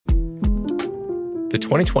The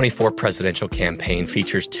 2024 presidential campaign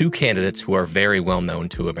features two candidates who are very well known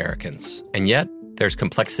to Americans. And yet, there's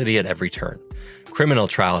complexity at every turn. Criminal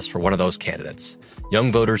trials for one of those candidates. Young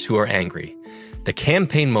voters who are angry. The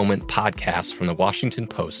Campaign Moment podcast from the Washington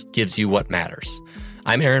Post gives you what matters.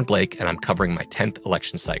 I'm Aaron Blake, and I'm covering my 10th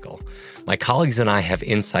election cycle. My colleagues and I have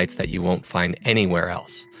insights that you won't find anywhere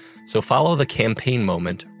else. So follow the Campaign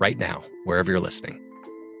Moment right now, wherever you're listening.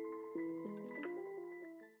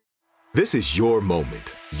 This is your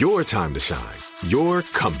moment, your time to shine, your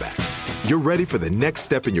comeback. You're ready for the next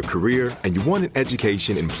step in your career, and you want an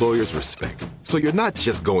education employers respect. So you're not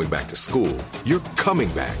just going back to school, you're coming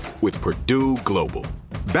back with Purdue Global.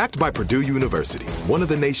 Backed by Purdue University, one of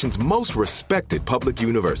the nation's most respected public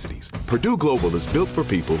universities, Purdue Global is built for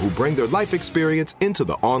people who bring their life experience into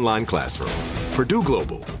the online classroom. Purdue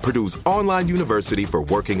Global, Purdue's online university for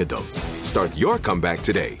working adults. Start your comeback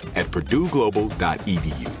today at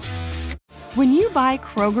purdueglobal.edu. When you buy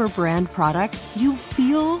Kroger brand products, you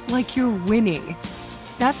feel like you're winning.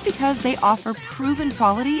 That's because they offer proven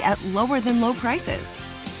quality at lower than low prices.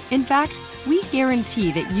 In fact, we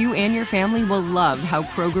guarantee that you and your family will love how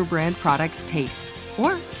Kroger brand products taste,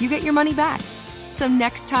 or you get your money back. So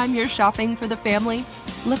next time you're shopping for the family,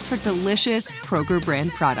 look for delicious Kroger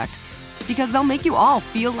brand products, because they'll make you all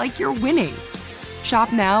feel like you're winning.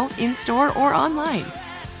 Shop now, in-store, or online.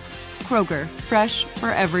 Kroger, fresh for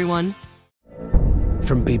everyone.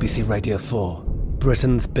 From BBC Radio 4,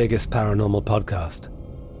 Britain's biggest paranormal podcast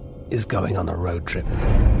is going on a road trip.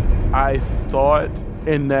 I thought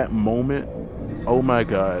in that moment, oh my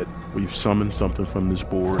God, we've summoned something from this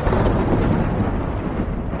board.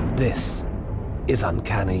 This is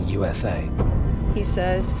Uncanny USA. He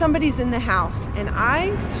says, somebody's in the house, and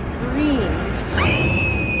I screamed.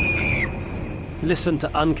 Listen to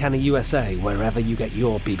Uncanny USA wherever you get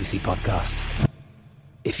your BBC podcasts,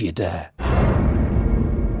 if you dare.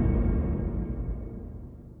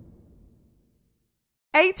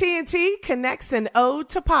 AT&T connects an ode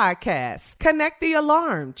to podcasts. Connect the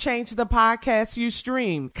alarm. Change the podcast you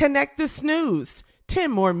stream. Connect the snooze.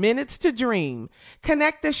 10 more minutes to dream.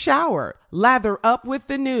 Connect the shower. Lather up with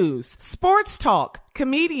the news. Sports talk,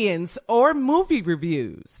 comedians, or movie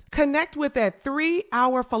reviews. Connect with that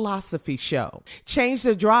 3-hour philosophy show. Change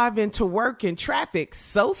the drive into work in traffic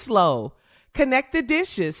so slow. Connect the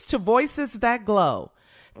dishes to voices that glow.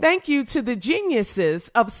 Thank you to the geniuses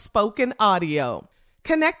of spoken audio.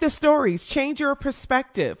 Connect the stories, change your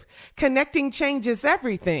perspective. Connecting changes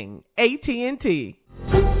everything. AT&T.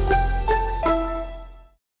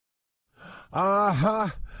 I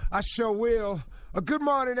sure will. Good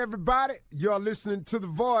morning, everybody. You're listening to The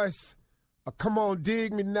Voice. Come on,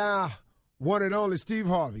 dig me now. One and only Steve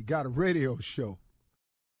Harvey got a radio show.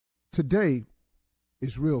 Today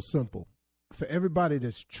is real simple. For everybody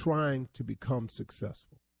that's trying to become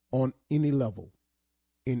successful on any level,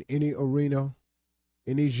 in any arena,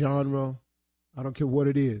 any genre, I don't care what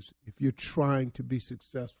it is. If you're trying to be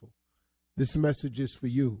successful, this message is for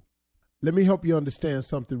you. Let me help you understand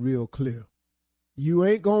something real clear. You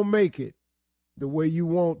ain't going to make it the way you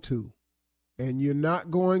want to, and you're not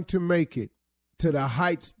going to make it to the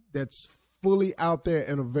heights that's fully out there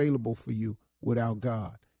and available for you without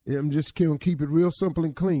God. I'm just going to keep it real simple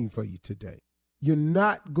and clean for you today. You're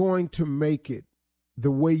not going to make it the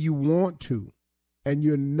way you want to, and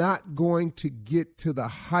you're not going to get to the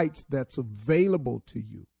heights that's available to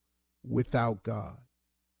you without God.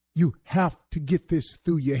 You have to get this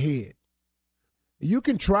through your head. You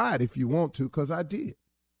can try it if you want to, because I did.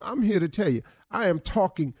 I'm here to tell you, I am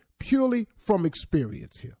talking purely from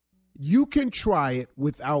experience here. You can try it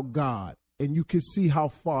without God, and you can see how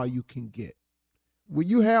far you can get. Will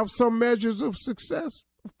you have some measures of success?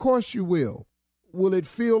 Of course you will. Will it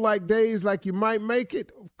feel like days like you might make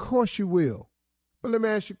it? Of course you will. But let me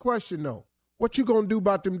ask you a question, though. What you going to do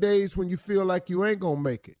about them days when you feel like you ain't going to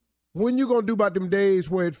make it? When you going to do about them days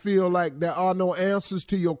where it feel like there are no answers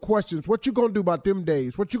to your questions? What you going to do about them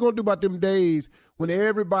days? What you going to do about them days when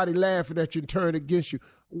everybody laughing at you and turn against you?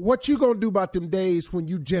 What you going to do about them days when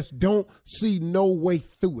you just don't see no way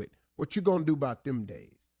through it? What you going to do about them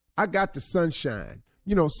days? I got the sunshine.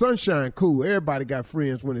 You know, sunshine cool. Everybody got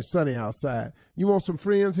friends when it's sunny outside. You want some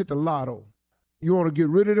friends? Hit the lotto. You want to get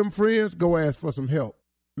rid of them friends? Go ask for some help.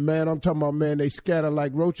 Man, I'm talking about, man, they scatter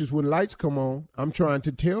like roaches when lights come on. I'm trying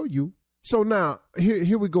to tell you. So now,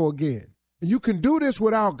 here we go again. You can do this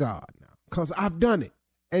without God now, because I've done it.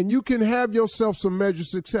 And you can have yourself some measure of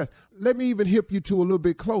success. Let me even hip you to a little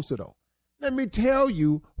bit closer, though. Let me tell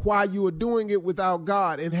you why you are doing it without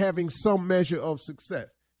God and having some measure of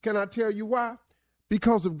success. Can I tell you why?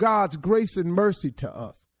 Because of God's grace and mercy to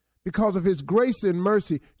us. Because of his grace and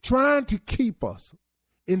mercy trying to keep us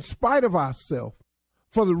in spite of ourselves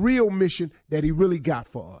for the real mission that he really got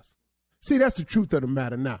for us. See, that's the truth of the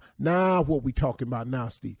matter now. Now what we talking about now,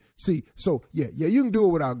 Steve. See, so, yeah, you can do it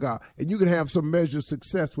without God, and you can have some measure of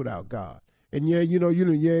success without God. And, you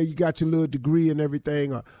got your little degree and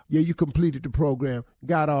everything, or, you completed the program,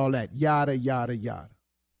 got all that, yada, yada, yada.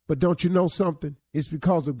 But don't you know something? It's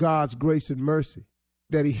because of God's grace and mercy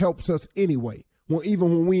that he helps us anyway, even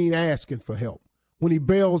when we ain't asking for help, when he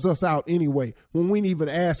bails us out anyway, when we ain't even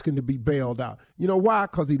asking to be bailed out. You know why?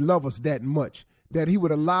 Because he loves us that much, that he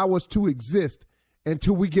would allow us to exist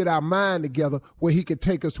until we get our mind together where he could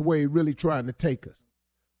take us where he's really trying to take us.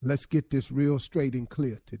 Let's get this real straight and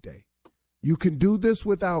clear today. You can do this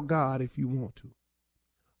without God if you want to.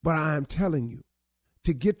 But I am telling you,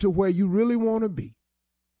 to get to where you really want to be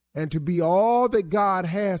and to be all that God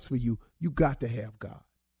has for you, you got to have God.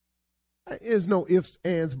 There's no ifs,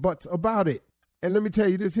 ands, buts about it. And let me tell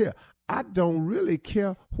you this here. I don't really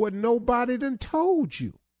care what nobody done told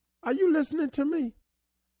you. Are you listening to me?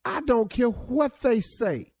 I don't care what they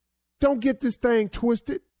say. Don't get this thing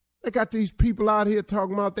twisted. They got these people out here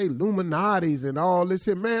talking about they Illuminatis and all this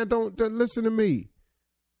here. Man, don't listen to me.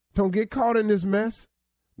 Don't get caught in this mess.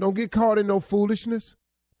 Don't get caught in no foolishness.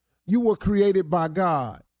 You were created by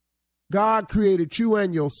God. God created you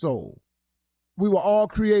and your soul. We were all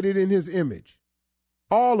created in his image.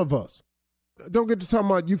 All of us. Don't get to talking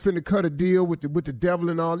about you finna cut a deal with the devil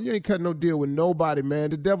and all. You ain't cutting no deal with nobody,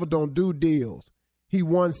 man. The devil don't do deals. He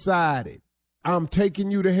one-sided. I'm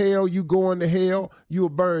taking you to hell, you going to hell, you'll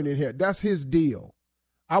burn in hell. That's his deal.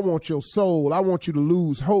 I want your soul. I want you to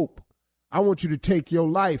lose hope. I want you to take your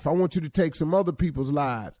life. I want you to take some other people's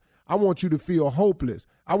lives. I want you to feel hopeless.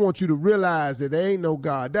 I want you to realize that there ain't no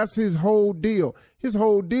God. That's his whole deal. His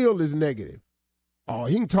whole deal is negative. Oh,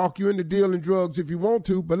 he can talk you into dealing drugs if you want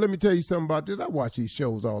to, but let me tell you something about this. I watch these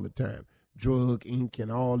shows all the time. Drug Inc.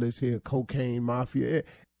 and all this here, cocaine mafia.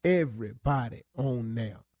 Everybody on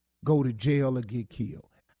now go to jail or get killed.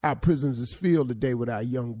 Our prisoners feel today with our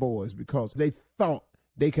young boys because they thought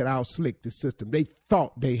they could outslick the system. They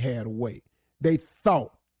thought they had a way. They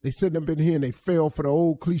thought. They sitting up in here and they fell for the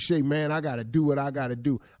old cliche, man, I got to do what I got to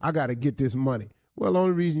do. I got to get this money. Well, the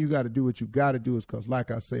only reason you got to do what you got to do is because,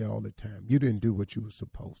 like I say all the time, you didn't do what you were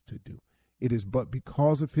supposed to do. It is but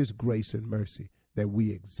because of his grace and mercy that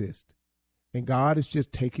we exist. And God is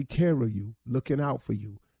just taking care of you, looking out for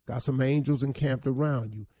you. Got some angels encamped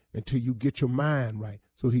around you until you get your mind right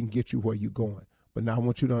so he can get you where you're going. But now I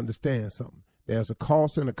want you to understand something. There's a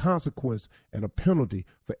cost and a consequence and a penalty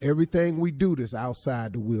for everything we do that's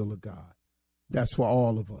outside the will of God. That's for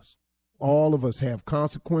all of us. All of us have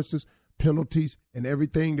consequences, penalties, and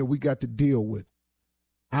everything that we got to deal with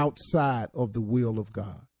outside of the will of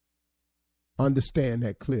God. Understand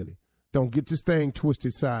that clearly. Don't get this thing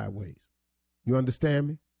twisted sideways. You understand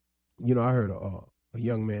me? You know, I heard a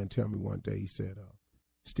young man tell me one day, he said,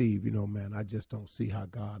 Steve, you know, man, I just don't see how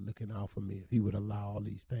God looking out for me if he would allow all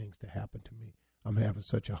these things to happen to me. I'm having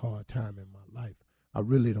such a hard time in my life. I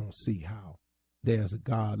really don't see how there's a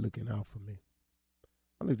God looking out for me.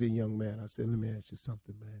 I looked at the young man. I said, let me ask you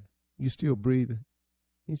something, man. You still breathing?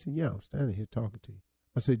 He said, yeah, I'm standing here talking to you.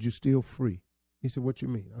 I said, you still free? He said, what you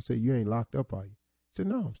mean? I said, you ain't locked up, are you? He said,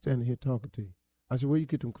 no, I'm standing here talking to you. I said, where you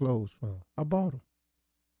get them clothes from? I bought them.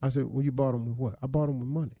 I said, well, you bought them with what? I bought them with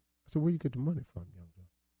money. I said, where you get the money from, young man?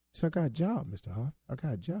 He said, I got a job, Mr. Harvey. I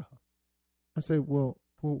got a job. I said, well,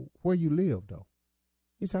 where you live, though?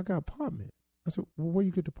 He said, I got an apartment. I said, well, where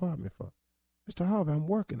you get the apartment from? Mr. Harvey, I'm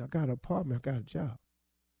working. I got an apartment. I got a job.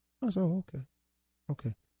 I said, oh, okay.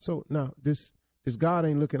 Okay. So now this God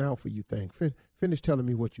ain't looking out for you thing. Finish telling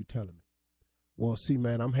me what you telling me. Well, see,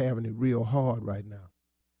 man, I'm having it real hard right now.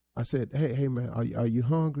 I said, hey, man, are you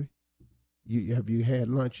hungry? Have you had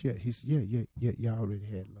lunch yet? He said, yeah, I already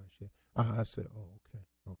had lunch yet. I said, oh,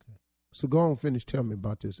 okay. So go on, finish telling me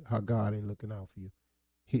about this, how God ain't looking out for you.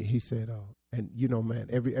 He said, and you know, man,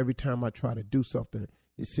 every time I try to do something,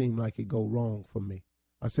 it seemed like it go wrong for me.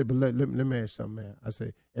 I said, but let me ask you something, man. I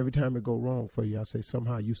say, every time it go wrong for you, I say,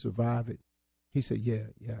 somehow you survive it. He said, yeah,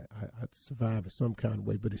 I survive it some kind of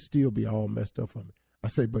way, but it still be all messed up for me. I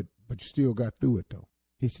say, but you still got through it, though.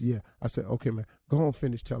 He said, yeah. I said, okay, man, go on,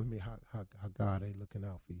 finish telling me how God ain't looking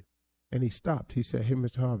out for you. And he stopped. He said, hey,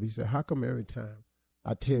 Mr. Harvey, he said, how come every time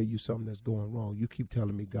I tell you something that's going wrong, you keep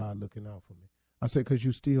telling me God looking out for me? I said, because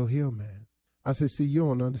you still here, man. I said, see, you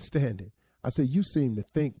don't understand it. I said, you seem to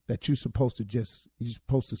think that you're supposed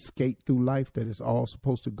to skate through life, that it's all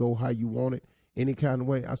supposed to go how you want it, any kind of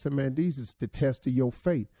way. I said, man, these is the test of your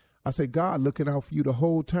faith. I said, God looking out for you the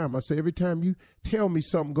whole time. I said, every time you tell me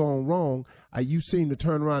something going wrong, you seem to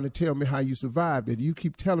turn around and tell me how you survived it. You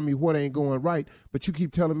keep telling me what ain't going right, but you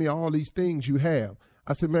keep telling me all these things you have.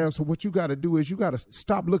 I said, man, so what you got to do is you got to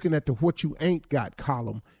stop looking at the what you ain't got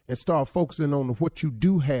column and start focusing on the what you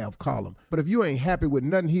do have column. But if you ain't happy with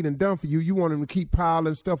nothing he done for you, you want him to keep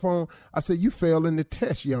piling stuff on. I said, you failed in the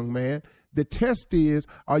test, young man. The test is,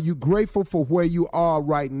 are you grateful for where you are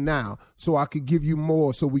right now so I could give you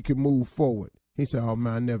more so we can move forward? He said, oh,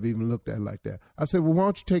 man, I never even looked at it like that. I said, well, why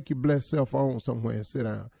don't you take your blessed self on somewhere and sit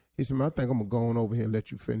down? He said, man, I think I'm going to go on over here and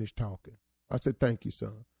let you finish talking. I said, thank you,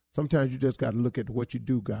 son. Sometimes you just got to look at what you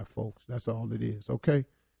do got, folks. That's all it is, okay?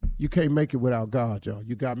 You can't make it without God, y'all.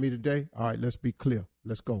 You got me today? All right, let's be clear.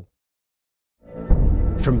 Let's go.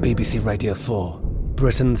 From BBC Radio 4,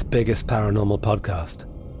 Britain's biggest paranormal podcast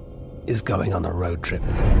is going on a road trip.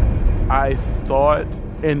 I thought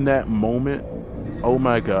in that moment, oh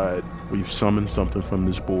my God, we've summoned something from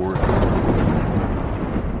this board.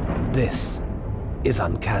 This is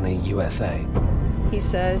Uncanny USA. He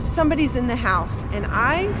says, somebody's in the house, and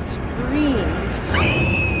I screamed.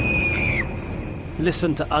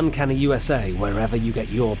 Listen to Uncanny USA wherever you get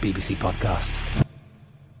your BBC podcasts,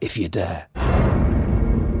 if you dare.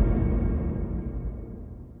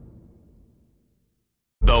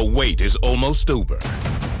 The wait is almost over.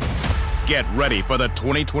 Get ready for the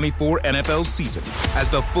 2024 NFL season as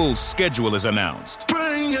the full schedule is announced.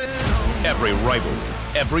 Bring it on. Every rivalry,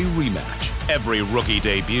 every rematch, every rookie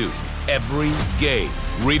debut, every game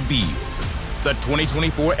revealed. The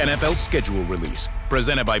 2024 NFL schedule release,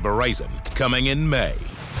 presented by Verizon, coming in May.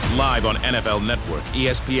 Live on NFL Network,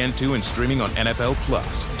 ESPN2, and streaming on NFL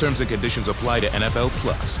Plus. Terms and conditions apply to NFL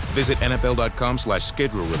Plus. Visit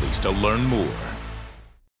NFL.com/schedule release to learn more.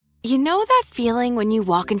 You know that feeling when you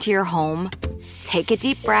walk into your home, take a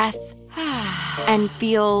deep breath, and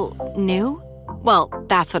feel new? Well,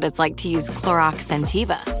 that's what it's like to use Clorox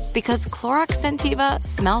Scentiva. Because Clorox Scentiva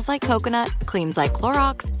smells like coconut, cleans like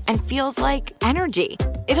Clorox, and feels like energy.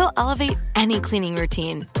 It'll elevate any cleaning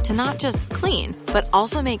routine to not just clean, but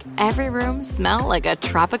also make every room smell like a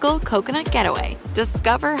tropical coconut getaway.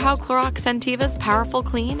 Discover how Clorox Scentiva's powerful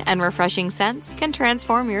clean and refreshing scents can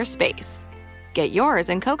transform your space. Get yours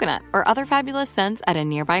in coconut or other fabulous scents at a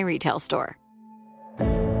nearby retail store.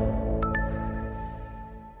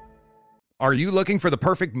 Are you looking for the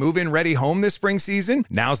perfect move-in ready home this spring season?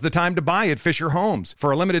 Now's the time to buy at Fisher Homes. For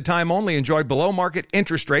a limited time only, enjoy below-market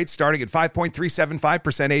interest rates starting at 5.375%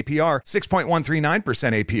 APR,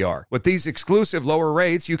 6.139% APR. With these exclusive lower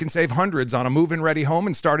rates, you can save hundreds on a move-in ready home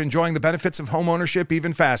and start enjoying the benefits of homeownership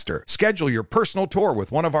even faster. Schedule your personal tour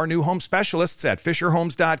with one of our new home specialists at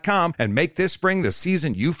FisherHomes.com and make this spring the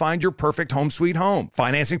season you find your perfect home sweet home.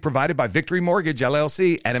 Financing provided by Victory Mortgage,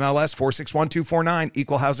 LLC, NMLS 461249,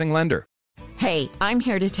 Equal Housing Lender. Hey, I'm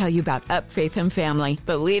here to tell you about Up Faith and Family,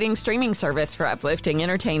 the leading streaming service for uplifting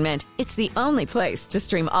entertainment. It's the only place to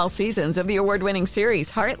stream all seasons of the award-winning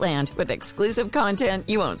series Heartland with exclusive content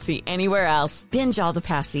you won't see anywhere else. Binge all the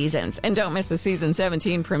past seasons and don't miss the season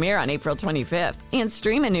 17 premiere on April 25th. And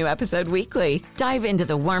stream a new episode weekly. Dive into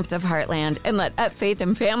the warmth of Heartland and let Up Faith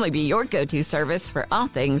and Family be your go-to service for all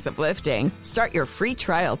things uplifting. Start your free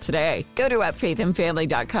trial today. Go to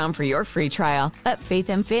upfaithandfamily.com for your free trial.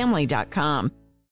 upfaithandfamily.com.